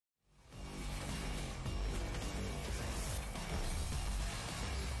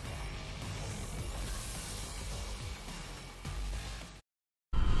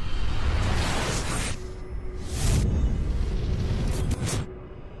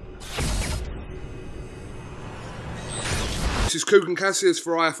This is Kugan Cassius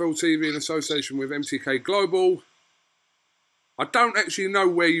for IFL TV in association with MTK Global. I don't actually know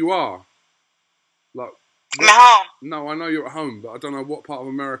where you are. Like, I'm at home. No, I know you're at home, but I don't know what part of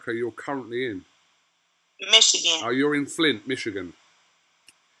America you're currently in. Michigan. Oh, you're in Flint, Michigan.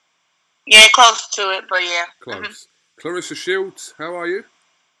 Yeah, close to it, but yeah. Close. Claressa Shields, how are you?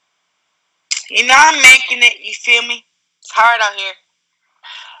 You know, I'm making it. You feel me? It's hard out here.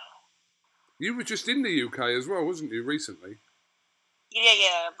 You were just in the UK as well, wasn't you, recently?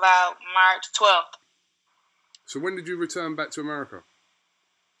 Yeah, about March 12th. So when did you return back to America?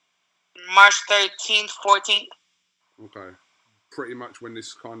 March 13th, 14th. Okay. Pretty much when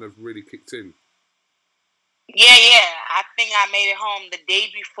this kind of really kicked in. Yeah. I think I made it home the day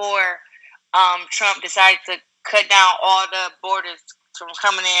before Trump decided to cut down all the borders from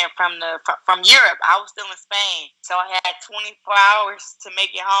coming in from Europe. I was still in Spain, so I had 24 hours to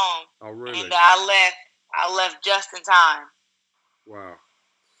make it home. Oh, really? And I left just in time. Wow.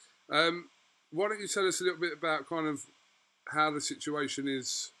 Why don't you tell us a little bit about kind of how the situation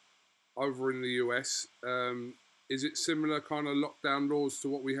is over in the US? Is it similar kind of lockdown laws to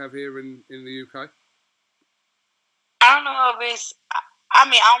what we have here in the UK? I don't know if it's. I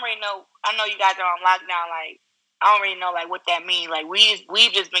mean, I don't really know. I know you guys are on lockdown. Like, I don't really know like what that means. Like,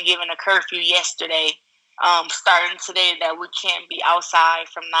 we've just been given a curfew yesterday, starting today, that we can't be outside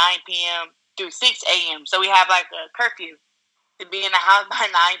from 9 p.m. through 6 a.m. So we have like a curfew to be in the house by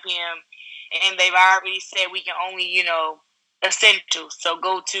 9 p.m. And they've already said we can only, essentials. So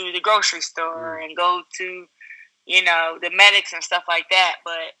go to the grocery store and go to, the medics and stuff like that.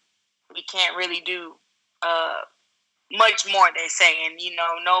 But we can't really do much more, they say. And,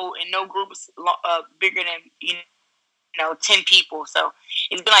 no groups bigger than, 10 people. So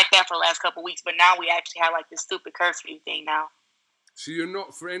it's been like that for the last couple of weeks. But now we actually have like this stupid curfew thing now. So you're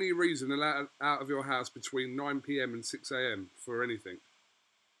not for any reason allowed out of your house between 9 p.m. and 6 a.m. for anything?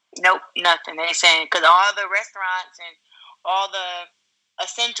 Nope, nothing. They're saying because all the restaurants and all the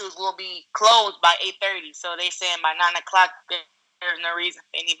essentials will be closed by 8:30. So they're saying by 9 o'clock there's no reason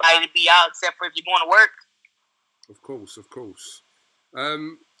for anybody to be out except for if you're going to work. Of course.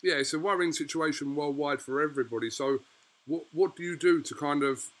 Yeah, it's a worrying situation worldwide for everybody. So what do you do to kind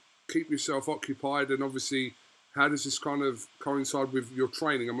of keep yourself occupied? And obviously, how does this kind of coincide with your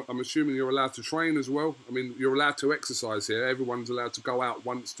training? I'm assuming you're allowed to train as well. I mean, you're allowed to exercise here. Everyone's allowed to go out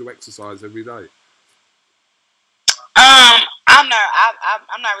once to exercise every day. I'm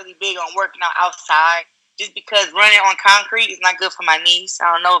not really big on working out outside just because running on concrete is not good for my knees.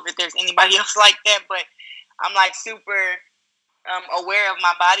 I don't know if there's anybody else like that, but I'm like super aware of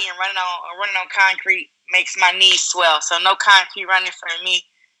my body, and running on concrete makes my knees swell. So no concrete running for me.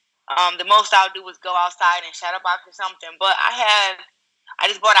 The most I'll do is go outside and shadow box or something. But I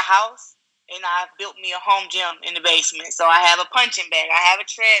just bought a house and I built me a home gym in the basement. So I have a punching bag, I have a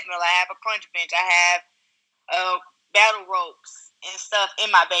treadmill, I have a punch bench, I have battle ropes and stuff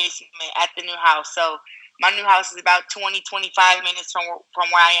in my basement at the new house. So my new house is about 20-25 minutes from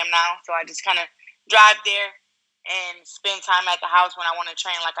where I am now. So I just kind of drive there and spend time at the house when I want to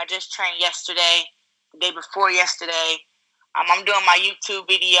train. Like I just trained yesterday, the day before yesterday. I'm doing my YouTube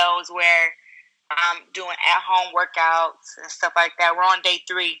videos where I'm doing at-home workouts and stuff like that. We're on day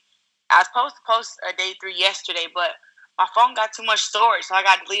 3. I was supposed to post a day 3 yesterday, but my phone got too much storage, so I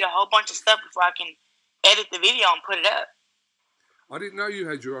got to delete a whole bunch of stuff before I can edit the video and put it up. I didn't know you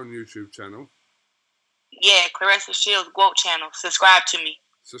had your own YouTube channel. Yeah, Claressa Shields Quote channel. Subscribe to me.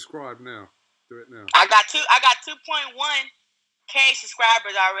 Subscribe now. Do it now. I got 2.1K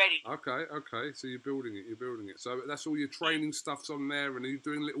subscribers already. Okay. So you're building it. So that's all your training stuff's on there, and are you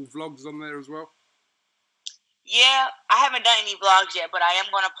doing little vlogs on there as well? Yeah, I haven't done any vlogs yet, but I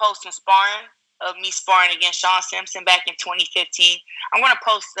am going to post some sparring of me sparring against Sean Simpson back in 2015. I'm going to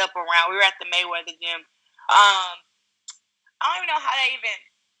post it up around. We were at the Mayweather gym. I don't even know how to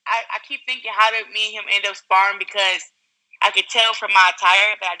I keep thinking how did me and him end up sparring, because I could tell from my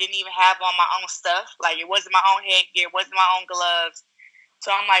attire that I didn't even have on my own stuff. Like, it wasn't my own headgear, it wasn't my own gloves.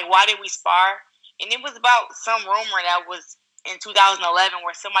 So I'm like, why did we spar? And it was about some rumor that was in 2011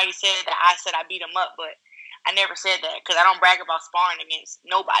 where somebody said that I said I beat him up, but I never said that because I don't brag about sparring against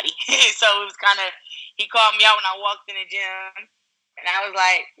nobody. So it was kind of, he called me out when I walked in the gym, and I was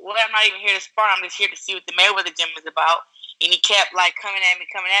like, well, I'm not even here to spar. I'm just here to see what the Mayweather gym is about. And he kept like coming at me.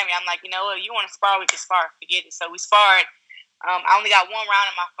 I'm like, you know what? If you want to spar, we can spar. Forget it. So we sparred. I only got 1 round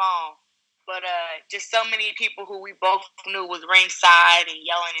in my phone. But just so many people who we both knew was ringside and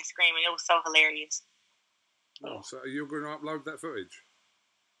yelling and screaming. It was so hilarious. Oh, so you're going to upload that footage?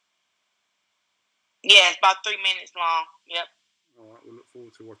 Yeah, it's about 3 minutes long. Yep. All right, we'll look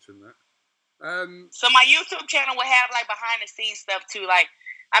forward to watching that. So my YouTube channel will have like behind the scenes stuff too. Like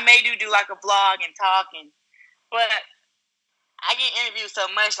I may do like a vlog and talking, but I get interviewed so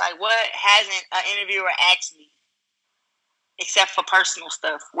much. Like what hasn't an interviewer asked me except for personal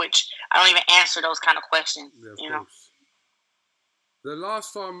stuff, which I don't even answer those kind of questions. Yeah, of you course. know. The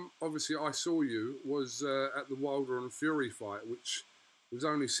last time, obviously, I saw you was at the Wilder and Fury fight, which was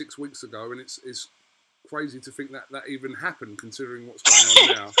only 6 weeks ago, and it's crazy to think that even happened, considering what's going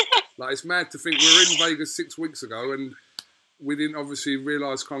on now. Like, it's mad to think we were in Vegas 6 weeks ago, and we didn't obviously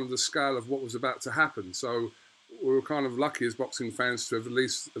realise kind of the scale of what was about to happen. So we were kind of lucky as boxing fans to have at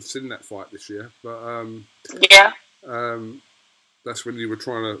least have seen that fight this year. But yeah, that's when you were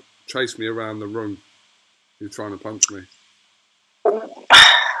trying to chase me around the room. You were trying to punch me.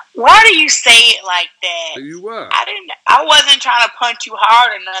 Why do you say it like that? But you were. I wasn't trying to punch you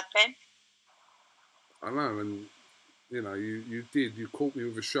hard or nothing. I know, and you know, you did. You caught me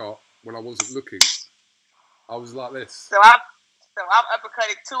with a shot when I wasn't looking. I was like this. So I've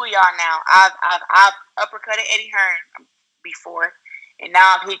uppercutted 2 of y'all now. I've uppercutted Eddie Hearn before, and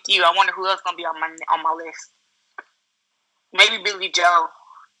now I've hit you. I wonder who else gonna be on my list. Maybe Billy Joe.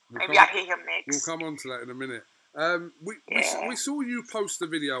 Maybe I hit him next. We'll come on to that in a minute. We saw you post a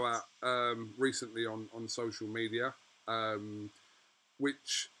video out recently on social media,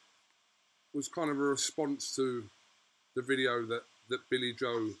 which was kind of a response to the video that Billy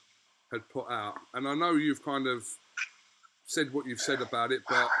Joe had put out. And I know you've kind of said what you've said about it,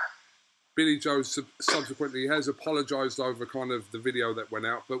 but Billy Joe subsequently has apologised over kind of the video that went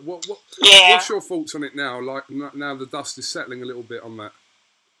out. But what's your thoughts on it now? Like now the dust is settling a little bit on that.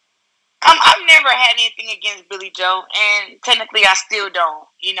 I've never had anything against Billy Joe, and technically I still don't.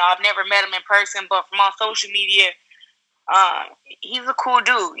 You know, I've never met him in person, but from on social media, he's a cool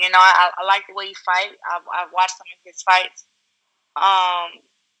dude. You know, I like the way he fight. I've watched some of his fights. I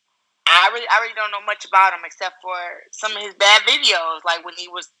really don't know much about him except for some of his bad videos, like when he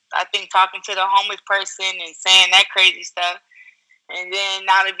was, I think, talking to the homeless person and saying that crazy stuff, and then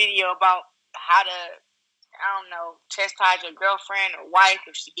now the video about how to, I don't know, chastise your girlfriend or wife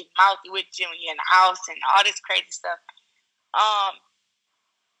if she gets mouthy with you when you're in the house and all this crazy stuff. I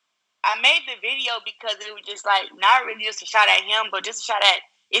made the video because it was just like, not really just a shot at him, but just a shot at,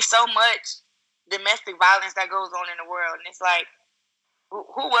 it's so much domestic violence that goes on in the world. And it's like,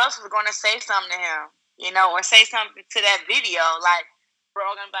 who else was going to say something to him, you know, or say something to that video? Like, we're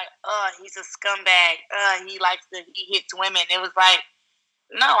all going to be like, he's a scumbag. He hits women. It was like,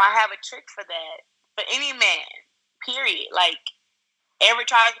 no, I have a trick for that. For any man, period. Like, ever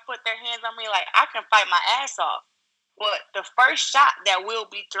tries to put their hands on me, like, I can fight my ass off. But the first shot that will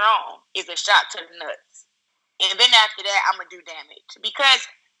be thrown is a shot to the nuts. And then after that, I'm going to do damage. Because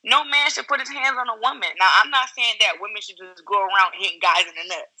no man should put his hands on a woman. Now, I'm not saying that women should just go around hitting guys in the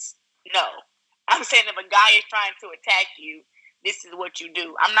nuts. No. I'm saying if a guy is trying to attack you, this is what you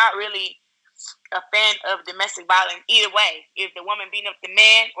do. I'm not really a fan of domestic violence either way. If the woman beating up the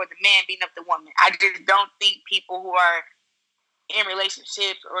man or the man beating up the woman. I just don't think people who are in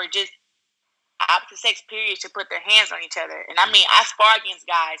relationships or just opposite sex period should put their hands on each other. And I mean, I spar against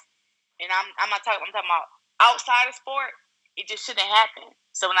guys, and I'm talking about outside of sport. It just shouldn't happen.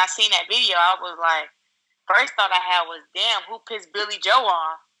 So when I seen that video, I was like, first thought I had was, damn, who pissed Billy Joe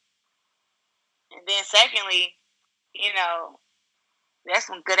off? And then secondly, you know, that's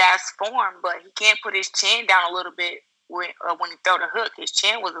some good ass form, but he can't put his chin down a little bit when he throw the hook. His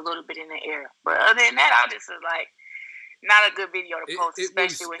chin was a little bit in the air. But other than that, I just was like, not a good video to post,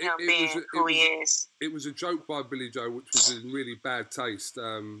 especially with him being who he is. It was a joke by Billy Joe, which was in really bad taste.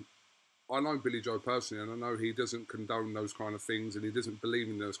 I know Billy Joe personally, and I know he doesn't condone those kind of things, and he doesn't believe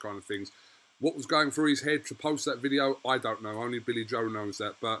in those kind of things. What was going through his head to post that video, I don't know. Only Billy Joe knows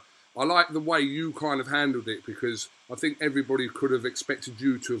that. But I like the way you kind of handled it, because I think everybody could have expected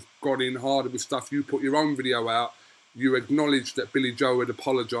you to have gone in harder with stuff. You put your own video out. You acknowledged that Billy Joe had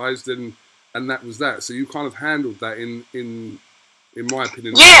apologised, and that was that. So you kind of handled that in my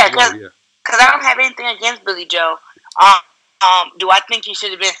opinion. Yeah, because I don't have anything against Billy Joe. Do I think he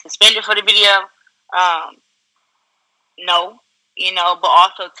should have been suspended for the video? No. You know, but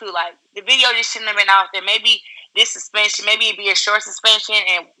also, too, like, the video just shouldn't have been out there. Maybe this suspension, maybe it'd be a short suspension,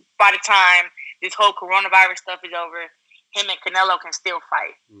 and by the time this whole coronavirus stuff is over, him and Canelo can still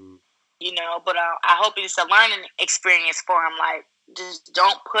fight. You know, but I hope it's a learning experience for him. Like, just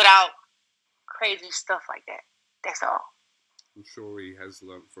don't put out crazy stuff like that. That's all. I'm sure he has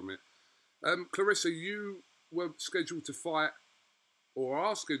learnt from it. Claressa, you were scheduled to fight, or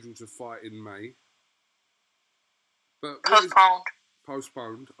are scheduled to fight in May. But postponed.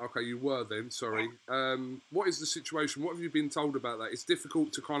 Postponed. Okay, you were then. Sorry. What is the situation? What have you been told about that? It's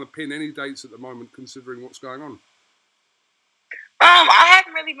difficult to kind of pin any dates at the moment, considering what's going on. I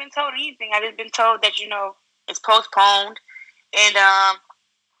haven't really been told anything. I've just been told that it's postponed, and I'll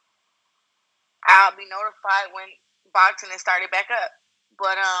be notified when boxing has started back up.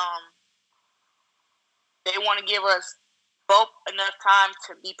 But they want to give us both enough time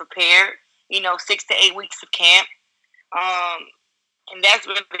to be prepared. 6 to 8 weeks of camp. And that's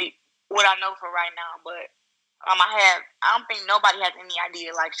really what I know for right now. But I don't think nobody has any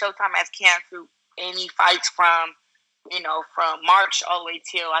idea. Like, Showtime has canceled any fights from March all the way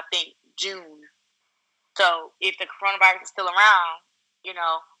till I think June. So if the coronavirus is still around,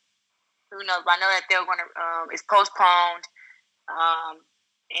 who knows? But I know that they're going to it's postponed,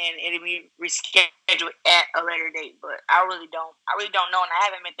 and it'll be rescheduled at a later date. But I really don't know, and I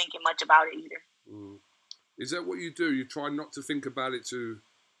haven't been thinking much about it either. Mm. Is that what you do? You try not to think about it to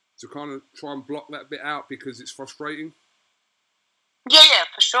kind of try and block that bit out because it's frustrating? Yeah,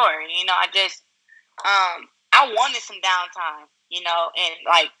 for sure. I just I wanted some downtime, and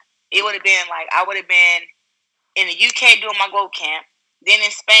like it would have been like I would have been in the UK doing my gold camp, then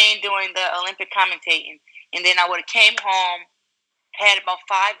in Spain doing the Olympic commentating, and then I would have came home, had about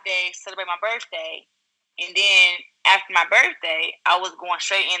 5 days, celebrate my birthday, and then after my birthday, I was going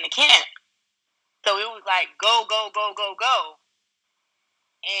straight into camp. So it was like go, go, go, go, go.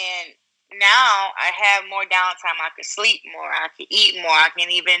 And now I have more downtime. I could sleep more. I could eat more. I can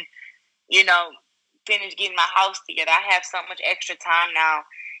even, finish getting my house together. I have so much extra time now.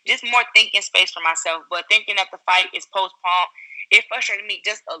 Just more thinking space for myself. But thinking that the fight is postponed, it frustrated me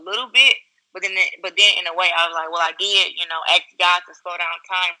just a little bit. But then in a way, I was like, well, I did, ask God to slow down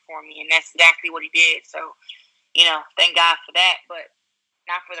time for me. And that's exactly what he did. So, thank God for that. But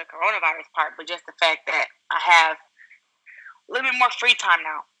not for the coronavirus part, but just the fact that I have a little bit more free time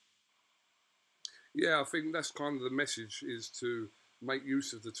now. Yeah, I think that's kind of the message, is to make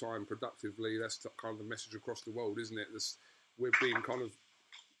use of the time productively. That's kind of the message across the world, isn't it? We're being kind of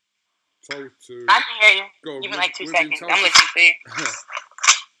told to... I can hear you. Go on, give me like 2 seconds. I'm listening to you.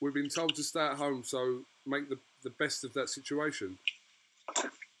 We've been told to stay at home, so make the best of that situation.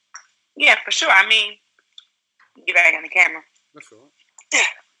 Yeah, for sure. I mean, get back on the camera. That's all right.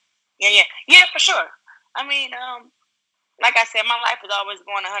 Yeah, for sure. I mean, like I said, my life is always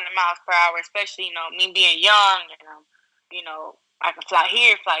going 100 miles per hour, especially, me being young, and, I can fly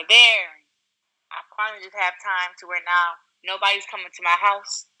here, fly there. And I finally just have time to where now nobody's coming to my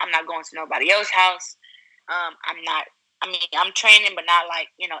house. I'm not going to nobody else's house. I'm training, but not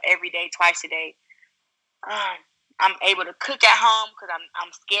like, every day, twice a day. I'm able to cook at home because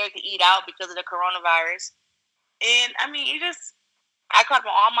I'm scared to eat out because of the coronavirus. And, I caught up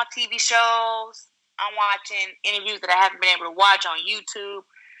on all my TV shows. I'm watching interviews that I haven't been able to watch on YouTube.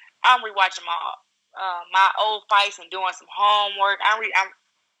 I'm rewatching my old fights and doing some homework.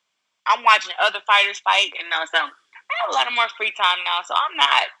 I'm watching other fighters fight, and so I have a lot of more free time now. So I'm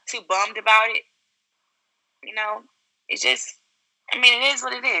not too bummed about it. It's just, it is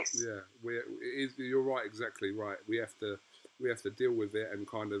what it is. Yeah, you're right, exactly right. We have to deal with it and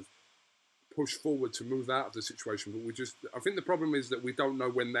kind of push forward to move out of the situation. But I think the problem is that we don't know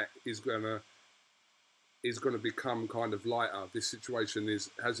when that is gonna become kind of lighter. This situation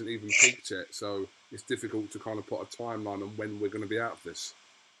hasn't even peaked yet, so it's difficult to kind of put a timeline on when we're going to be out of this.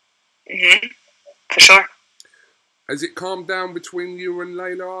 Mm-hmm. For sure. Has it calmed down between you and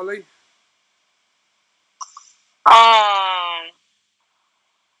Layla Ali? I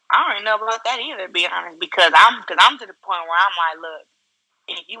don't even know about that either, to be honest, because I'm to the point where I'm like, look,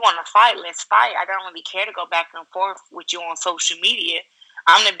 if you want to fight, let's fight. I don't really care to go back and forth with you on social media.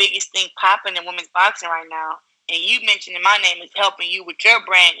 I'm the biggest thing popping in women's boxing right now. And you mentioning my name is helping you with your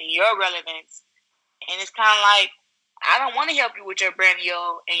brand and your relevance. And it's kind of like, I don't want to help you with your brand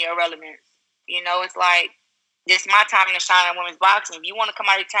and your relevance. It's like, this is my time to shine in women's boxing. If you want to come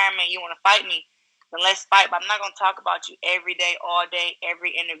out of retirement and you want to fight me, then let's fight. But I'm not going to talk about you every day, all day,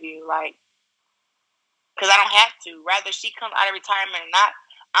 every interview. Because I don't have to. Rather she comes out of retirement or not,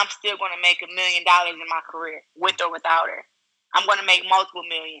 I'm still going to make $1 million in my career, with or without her. I'm going to make multiple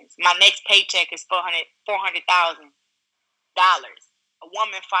millions. My next paycheck is $400,000. A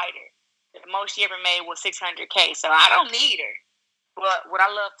woman fighter. The most she ever made was $600K. So I don't need her. But would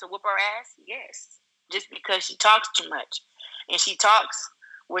I love to whoop her ass? Yes. Just because she talks too much. And she talks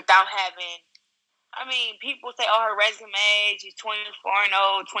without having... people say, oh, her resume, she's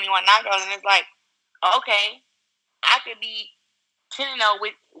 24-0, 21 knockouts. And it's like, okay, I could be 10-0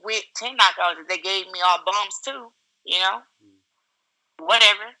 with 10 knockouts if they gave me all bumps too,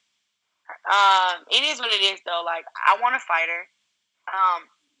 Whatever. It is what it is, though. Like, I want to fight her.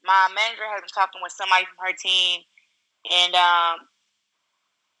 My manager has been talking with somebody from her team, and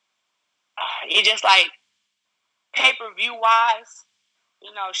it just like pay-per-view wise,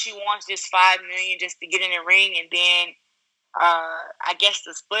 you know, she wants just $5 million just to get in the ring, and then I guess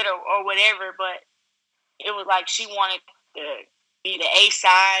the split or whatever. But it was like she wanted to be the A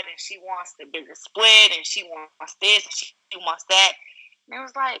side, and she wants the bigger split, and she wants this, and she wants that. And it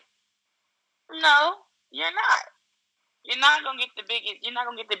was like, no, you're not. You're not gonna get the biggest. You're not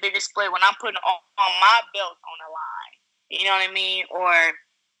gonna get the biggest split when I'm putting on my belt on the line. You know what I mean? Or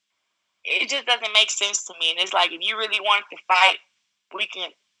it just doesn't make sense to me. And it's like, if you really want to fight, we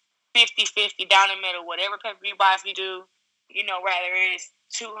can 50-50 down the middle, whatever pay-per-view buys we do, you know, whether it's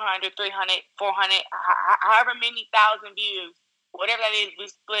 200, 300, 400, however many thousand views, whatever that is, we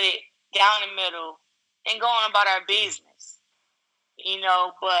split it down the middle and go on about our business, you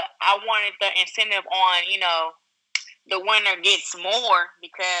know. But I wanted the incentive on, you know, the winner gets more,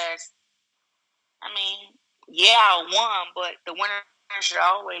 because, I mean, yeah, I won, but the winner should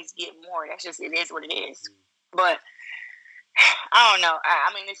always get more. That's just, it is what it is. But I don't know.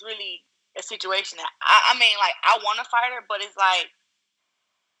 I mean, it's really a situation that I mean, like, I want to fight her, but it's like,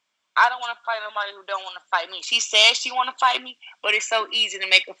 I don't want to fight nobody who don't want to fight me. She says she want to fight me, but it's so easy to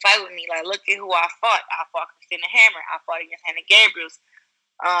make a fight with me. Like, look at who I fought. I fought Christina Hammer. I fought against Hannah Gabriels.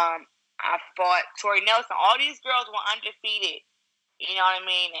 I fought Tori Nelson. All these girls were undefeated, you know what I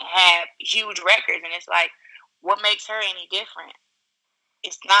mean, and had huge records. And it's like, what makes her any different?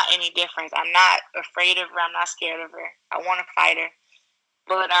 It's not any difference. I'm not afraid of her. I'm not scared of her. I want to fight her.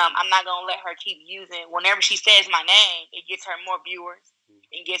 But I'm not going to let her keep using, whenever she says my name, it gets her more viewers.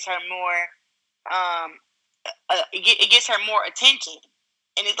 It gets her more, it gets her more attention.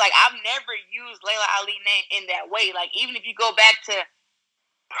 And it's like, I've never used Layla Ali's name in that way. Like, even if you go back to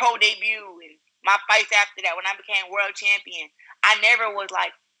pro debut and my fights after that, when I became world champion, I never was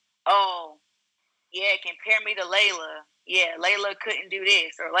like, oh, yeah, compare me to Layla. Yeah, Layla couldn't do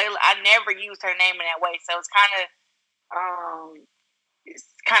this, or Layla. I never used her name in that way, so it's kind of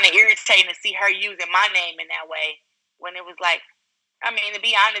irritating to see her using my name in that way. When it was like, I mean, to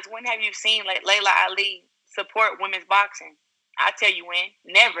be honest, when have you seen Layla Ali support women's boxing? I'll tell you when.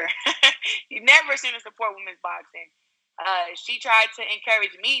 Never. You've never seen her support women's boxing. She tried to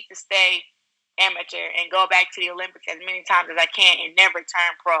encourage me to stay amateur and go back to the Olympics as many times as I can and never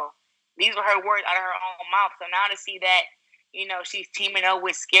turn pro. These were her words out of her own mouth. So now to see that, you know, she's teaming up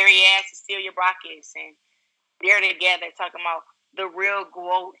with scary-ass Cecilia Braekhus, and they're together talking about the real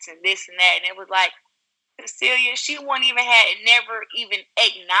quotes and this and that. And it was like, Cecilia, she wouldn't even never even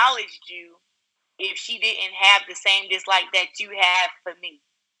acknowledged you if she didn't have the same dislike that you have for me.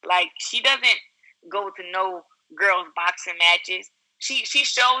 Like, she doesn't go to no girls' boxing matches. She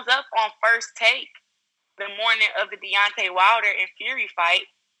shows up on First Take the morning of the Deontay Wilder and Fury fight,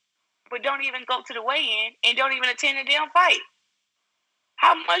 but don't even go to the weigh-in and don't even attend the damn fight.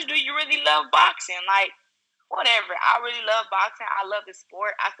 How much do you really love boxing? Like, whatever. I really love boxing. I love the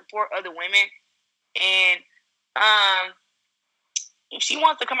sport. I support other women. And if she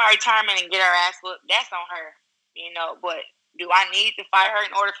wants to come out of retirement and get her ass whooped, that's on her. You know, but do I need to fight her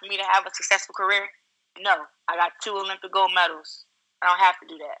in order for me to have a successful career? No. I got 2 Olympic gold medals. I don't have to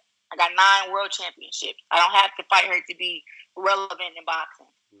do that. I got 9 world championships. I don't have to fight her to be relevant in boxing.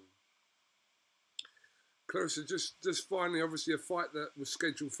 Claressa, just finally, obviously a fight that was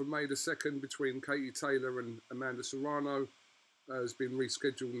scheduled for May the 2nd between Katie Taylor and Amanda Serrano has been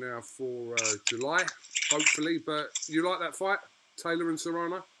rescheduled now for July, hopefully. But you like that fight, Taylor and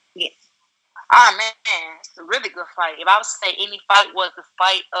Serrano? Yeah. Oh, man, it's a really good fight. If I was to say any fight was the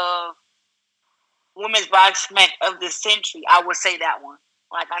fight of women's boxing of the century, I would say that one.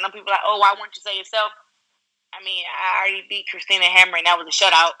 Like, I know people are like, oh, why wouldn't you say yourself? I mean, I already beat Christina Hammer, and that was a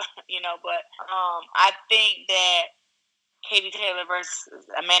shutout, you know. But I think that Katie Taylor versus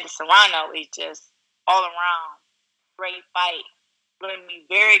Amanda Serrano is just all around great fight. Going to be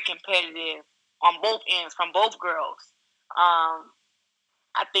very competitive on both ends from both girls. I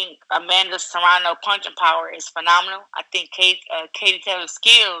think Amanda Serrano punching power is phenomenal. I think Katie Taylor's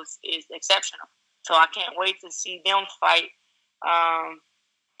skills is exceptional. So I can't wait to see them fight.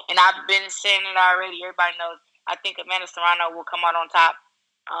 And I've been saying it already. Everybody knows. I think Amanda Serrano will come out on top.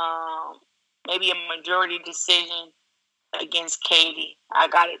 Maybe a majority decision against Katie. I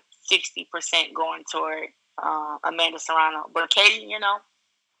got it 60% going toward Amanda Serrano. But Katie, you know,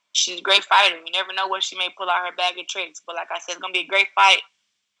 she's a great fighter. You never know what she may pull out her bag of tricks. But like I said, it's going to be a great fight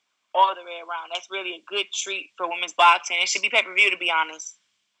all the way around. That's really a good treat for women's boxing. It should be pay-per-view, to be honest.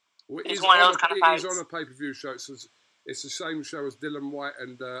 Well, it's one of those kind of fights. It's on a pay-per-view show. It's the same show as Dylan White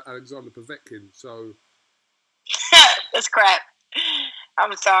and Alexander Povetkin. So that's crap.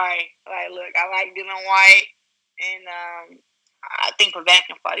 I'm sorry. Like, look, I like Dylan White, and I think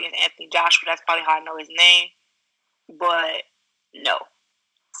Povetkin fought against Anthony Joshua. That's probably how I know his name. But no,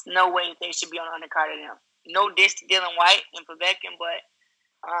 there's no way they should be on the undercard of them. No diss to Dylan White and Povetkin, but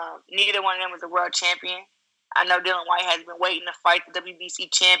neither one of them was a world champion. I know Dylan White has been waiting to fight the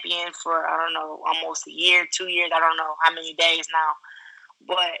WBC champion for, I don't know, almost a year, 2 years. I don't know how many days now.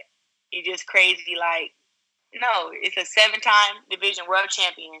 But it's just crazy. Like, no, it's a 7-time division world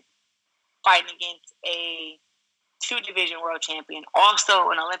champion fighting against a 2-division world champion,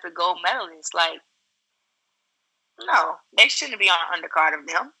 also an Olympic gold medalist. Like, no, they shouldn't be on an undercard of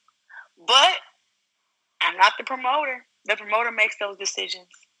them. But I'm not the promoter. The promoter makes those decisions.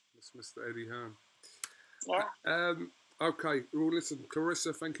 It's Mr. Eddie Hearn. Yeah. Okay. Well, listen,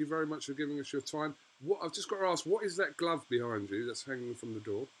 Claressa, thank you very much for giving us your time. I've just got to ask, what is that glove behind you that's hanging from the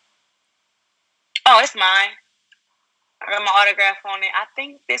door? Oh, it's mine. I got my autograph on it. I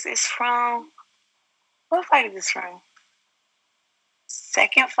think this is from... What fight is this from?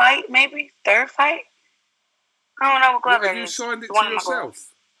 Second fight, maybe? Third fight? I don't know what glove Have it you is. signed it to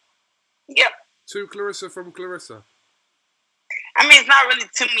yourself? Yep. To Claressa from Claressa? I mean, it's not really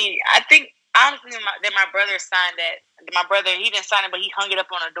to me. I think, honestly, that my brother signed that. My brother, he didn't sign it, but he hung it up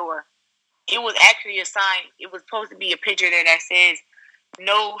on the door. It was actually a sign. It was supposed to be a picture there that says,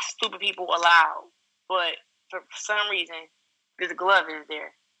 "No stupid people allowed." But for some reason, this glove is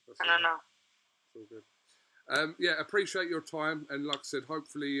there. I don't know. It's all good. Yeah, appreciate your time. And like I said,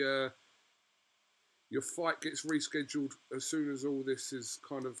 hopefully your fight gets rescheduled as soon as all this is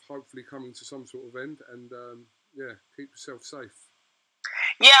kind of hopefully coming to some sort of end. And yeah, keep yourself safe.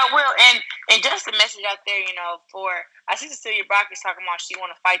 Yeah, I will. And just a message out there, I see Cecilia Braekhus talking about she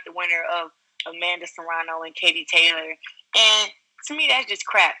want to fight the winner of Amanda Serrano and Katie Taylor. And to me, that's just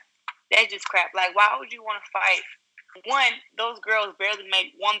crap. That's just crap. Like, why would you want to fight? One, those girls barely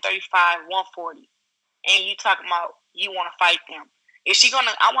make 135, 140. And you talking about you want to fight them.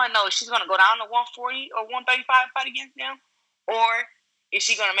 I want to know if she's going to go down to 140 or 135 and fight against them? Or is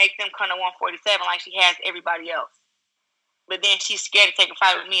she going to make them come to 147 like she has everybody else? But then she's scared to take a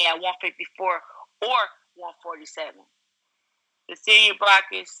fight with me at 154 or 147. Cecilia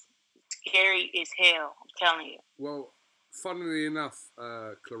Braekhus, scary as hell, I'm telling you. Well, funnily enough,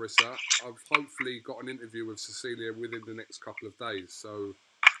 Claressa, I've hopefully got an interview with Cecilia within the next couple of days. So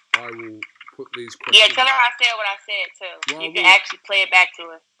I will put these questions... Yeah, tell her I said what I said, too. Well, you can actually play it back to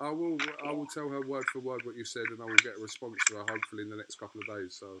her. I will tell her word for word what you said, and I will get a response to her hopefully in the next couple of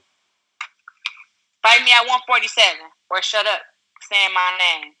days. So fight me at 147 or shut up saying my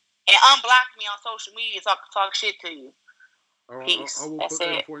name. And unblock me on social media so I can talk shit to you. All right, Peace. I will That's put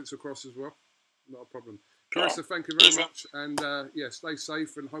them points across as well. Not a problem. Claressa, thank you very much. And yeah, stay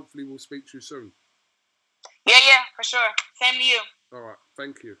safe and hopefully we'll speak to you soon. Yeah, for sure. Same to you. All right,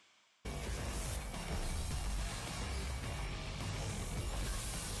 thank you.